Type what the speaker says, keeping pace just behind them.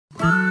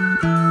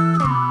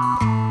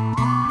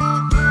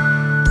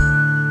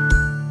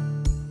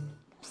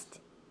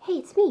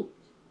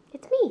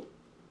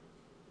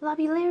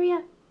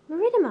Lobularia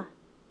Maritima.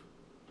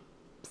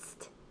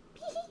 Psst.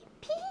 Pee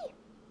pee.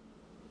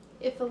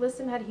 If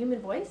Alyssum had a human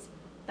voice,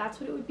 that's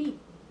what it would be,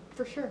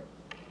 for sure.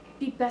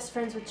 Be best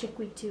friends with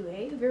chickweed too,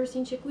 eh? Have you ever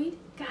seen chickweed?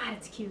 God,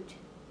 it's cute.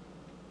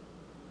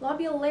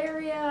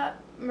 Lobularia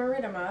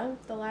Maritima,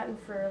 the Latin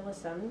for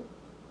Alyssum,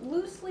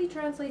 loosely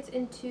translates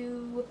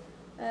into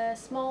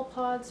small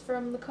pods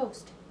from the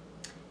coast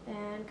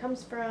and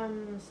comes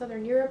from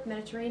southern Europe,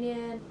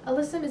 Mediterranean.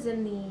 Alyssum is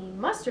in the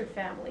mustard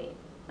family.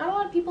 Not a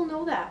lot of people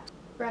know that.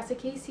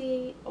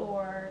 Brassicaceae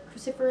or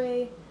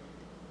cruciferae,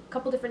 a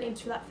couple different names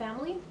for that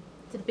family.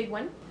 It's a big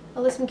one.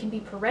 Alyssum can be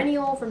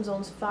perennial from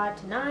zones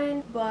 5 to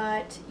 9,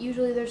 but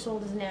usually they're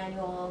sold as an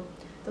annual.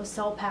 Those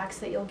cell packs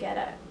that you'll get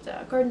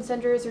at garden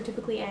centers are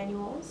typically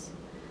annuals.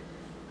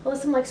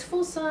 Alyssum likes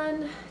full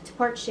sun to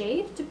part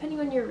shade, depending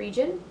on your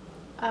region.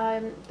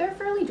 They're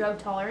fairly drought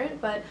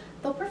tolerant, but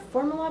they'll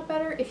perform a lot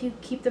better if you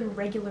keep them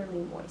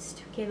regularly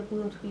moist. Okay, the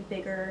blooms will be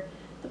bigger,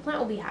 the plant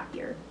will be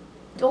happier.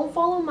 Don't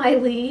follow my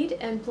lead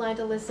and plant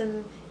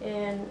Alyssum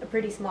in a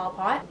pretty small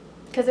pot,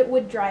 because it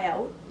would dry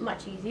out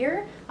much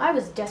easier. I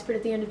was desperate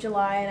at the end of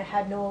July and I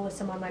had no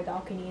Alyssum on my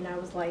balcony, and I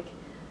was like,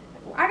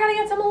 I gotta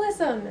get some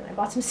Alyssum, and I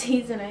bought some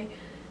seeds and I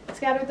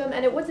scattered them,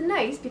 and it was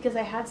nice because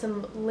I had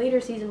some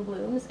later season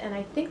blooms, and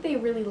I think they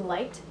really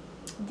liked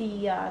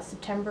the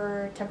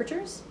September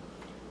temperatures.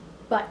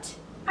 But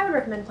I would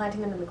recommend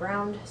planting them in the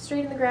ground,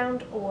 straight in the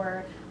ground,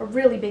 or a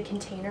really big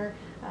container.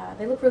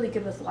 They look really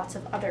good with lots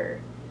of other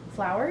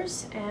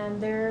flowers,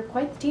 and they're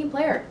quite the team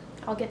player.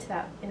 I'll get to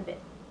that in a bit.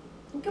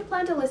 You can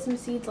plant Alyssum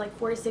seeds like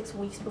 4 to 6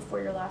 weeks before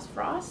your last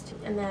frost,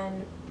 and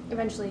then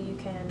eventually you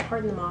can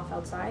harden them off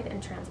outside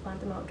and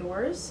transplant them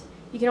outdoors.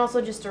 You can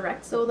also just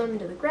direct sow them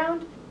into the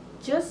ground.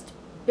 Just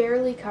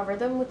barely cover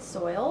them with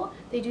soil.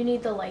 They do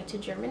need the light to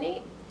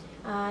germinate.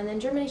 And then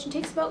germination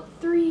takes about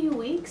 3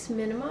 weeks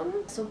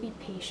minimum, so be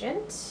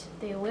patient.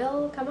 They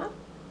will come up.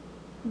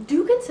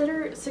 Do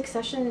consider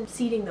succession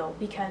seeding though,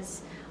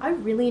 because I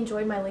really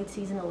enjoyed my late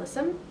season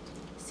Alyssum.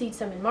 Seed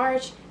some in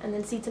March and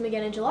then seed some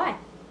again in July.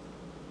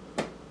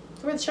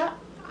 It's worth a shot.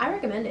 I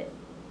recommend it.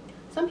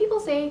 Some people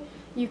say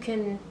you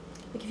can,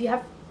 like if you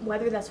have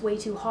weather that's way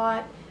too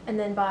hot and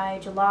then by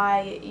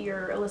July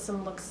your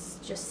Alyssum looks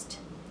just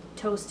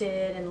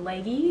toasted and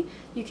leggy,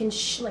 you can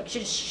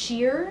just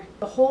shear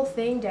the whole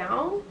thing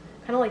down,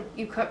 kind of like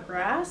you cut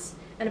grass,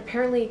 and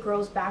apparently it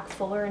grows back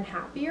fuller and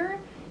happier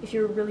if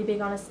you're really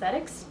big on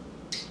aesthetics.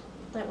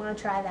 Might want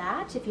to try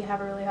that if you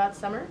have a really hot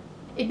summer.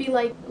 It'd be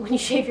like when you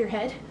shave your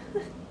head.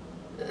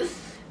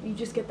 You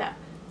just get that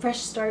fresh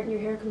start and your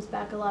hair comes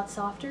back a lot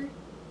softer.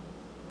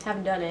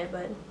 Haven't done it,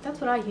 but that's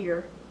what I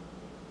hear.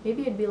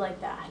 Maybe it'd be like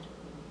that.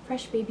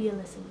 Fresh baby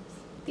Alyssums.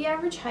 The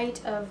average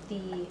height of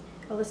the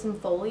Alyssum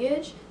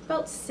foliage is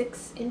about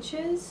 6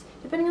 inches.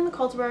 Depending on the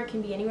cultivar, it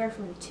can be anywhere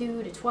from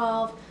 2 to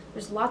 12.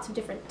 There's lots of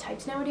different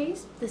types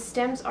nowadays. The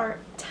stems are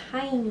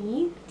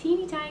tiny,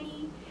 teeny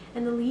tiny,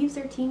 and the leaves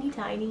are teeny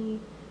tiny.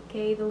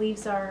 Okay, the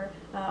leaves are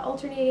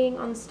alternating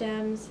on the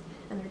stems,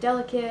 and they're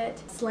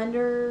delicate.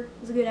 Slender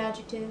is a good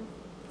adjective.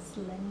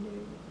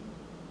 Slender.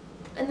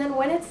 And then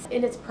when it's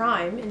in its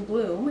prime, in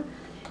bloom,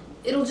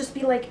 it'll just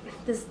be like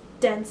this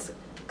dense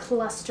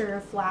cluster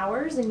of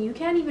flowers, and you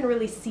can't even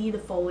really see the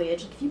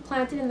foliage. Like if you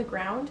plant it in the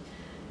ground,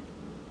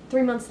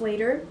 3 months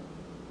later,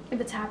 if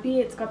it's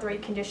happy, it's got the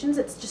right conditions,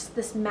 it's just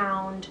this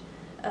mound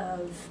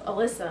of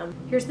Alyssum.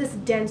 Here's this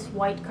dense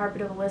white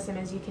carpet of Alyssum,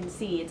 as you can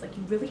see. It's like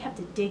you really have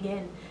to dig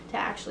in to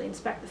actually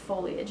inspect the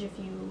foliage if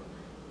you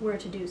were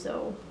to do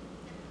so.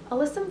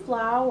 Alyssum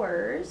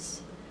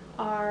flowers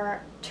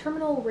are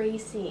terminal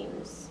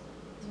racemes,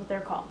 is what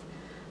they're called.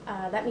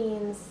 That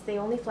means they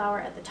only flower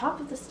at the top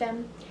of the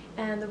stem,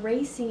 and the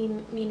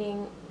raceme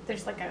meaning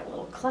there's like a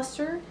little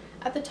cluster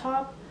at the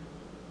top,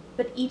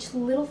 but each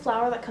little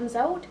flower that comes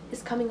out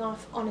is coming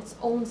off on its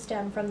own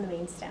stem from the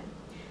main stem.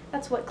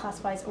 That's what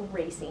classifies a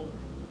raceme.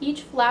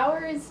 Each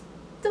flower is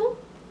so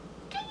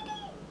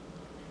teeny.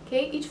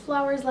 Okay, each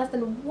flower is less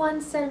than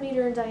 1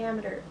 centimeter in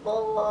diameter.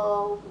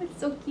 Oh, it's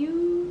so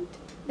cute.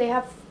 They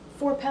have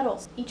 4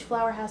 petals. Each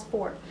flower has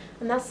 4,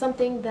 and that's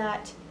something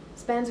that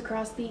spans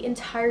across the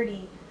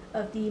entirety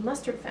of the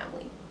mustard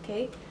family.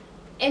 Okay,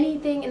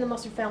 anything in the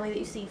mustard family that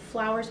you see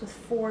flowers with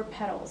 4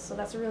 petals, so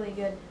that's a really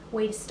good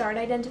way to start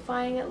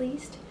identifying at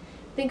least.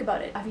 Think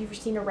about it. Have you ever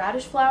seen a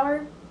radish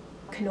flower,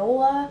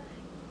 canola,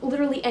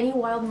 literally any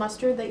wild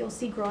mustard that you'll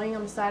see growing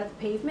on the side of the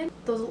pavement?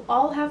 Those will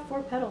all have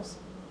 4 petals.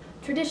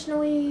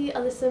 Traditionally,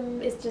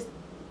 Alyssum is just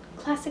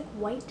classic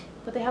white,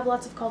 but they have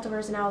lots of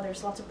cultivars now.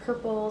 There's lots of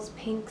purples,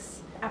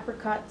 pinks,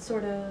 apricot,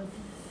 sort of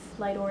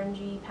light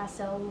orangey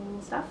pastel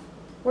stuff.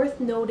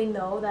 Worth noting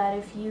though that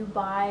if you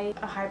buy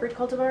a hybrid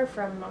cultivar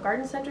from a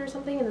garden center or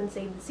something and then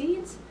save the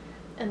seeds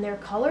and they're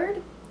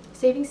colored,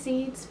 saving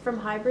seeds from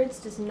hybrids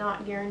does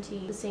not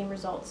guarantee the same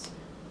results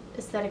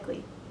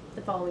aesthetically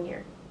the following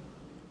year.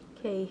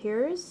 Okay,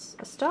 here's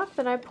a stalk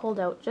that I pulled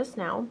out just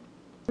now.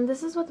 And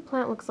this is what the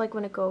plant looks like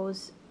when it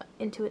goes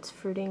into its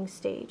fruiting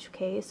stage.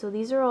 Okay, so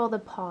these are all the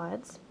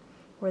pods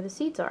where the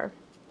seeds are.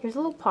 Here's a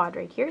little pod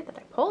right here that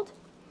I pulled.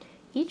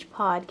 Each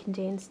pod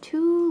contains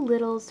 2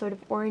 little sort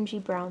of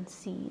orangey brown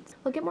seeds.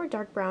 They'll get more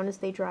dark brown as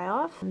they dry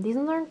off. These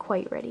ones aren't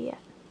quite ready yet,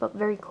 but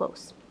very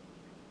close.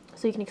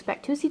 So you can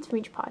expect 2 seeds from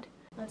each pod.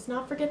 Let's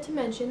not forget to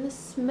mention the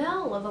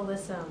smell of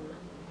Alyssum.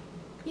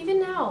 Even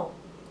now,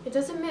 it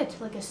does emit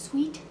like a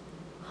sweet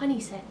honey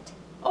scent.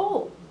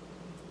 Oh,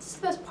 this is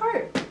the best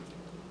part.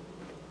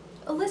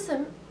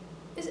 Alyssum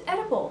is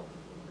edible.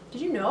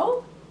 Did you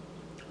know?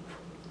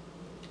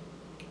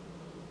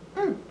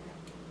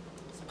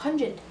 It's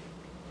pungent.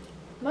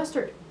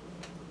 Mustard,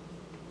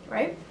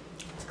 right?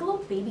 It's like a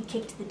little baby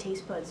kick to the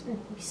taste buds.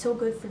 It'd be so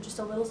good for just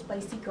a little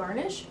spicy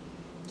garnish.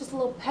 Just a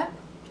little pep.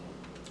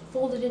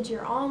 Fold it into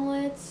your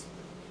omelets.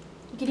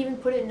 You could even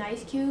put it in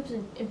ice cubes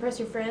and impress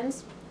your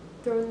friends.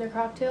 Throw it in their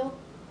cocktail.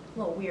 A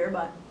little weird,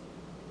 but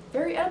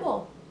very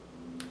edible.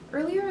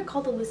 Earlier I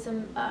called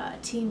Alyssum a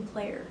team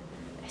player.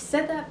 I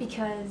said that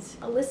because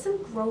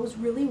Alyssum grows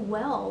really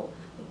well,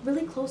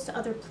 really close to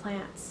other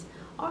plants.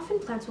 Often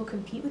plants will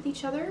compete with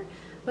each other,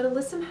 but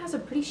Alyssum has a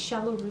pretty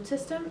shallow root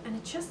system and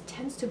it just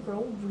tends to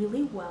grow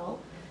really well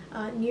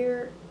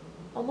near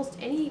almost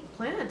any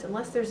plant,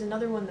 unless there's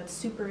another one that's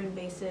super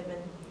invasive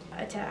and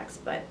attacks.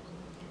 But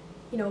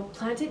you know,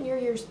 plant it near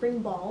your spring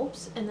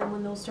bulbs, and then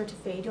when those start to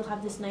fade, you'll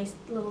have this nice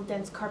little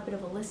dense carpet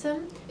of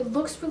Alyssum. It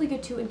looks really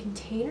good too in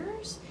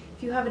containers.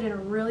 If you have it in a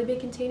really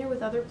big container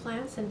with other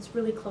plants and it's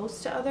really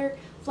close to other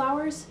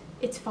flowers,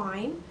 it's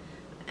fine.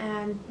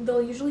 And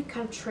they'll usually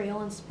kind of trail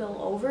and spill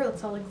over.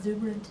 It's all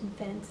exuberant and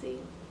fancy.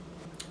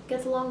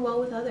 Gets along well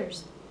with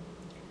others.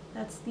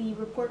 That's the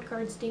report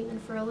card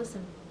statement for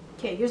Alyssum.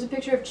 Okay, here's a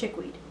picture of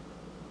chickweed.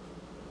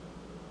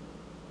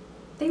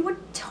 They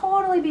would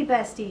totally be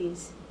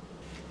besties.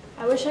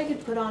 I wish I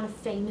could put on a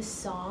famous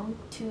song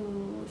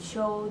to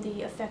show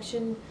the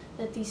affection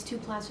that these 2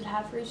 plants would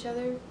have for each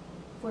other.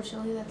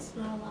 Fortunately, that's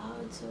not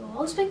allowed, so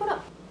I'll just make one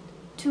up.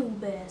 2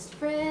 best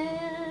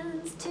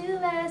friends, 2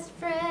 best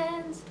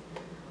friends.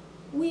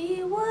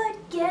 We would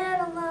get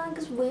along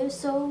 'cause we're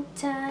so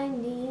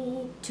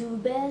tiny. 2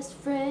 best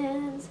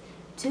friends,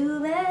 2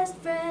 best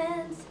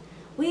friends.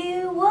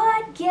 We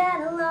would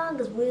get along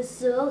 'cause we're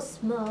so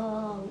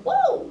small.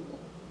 Woo!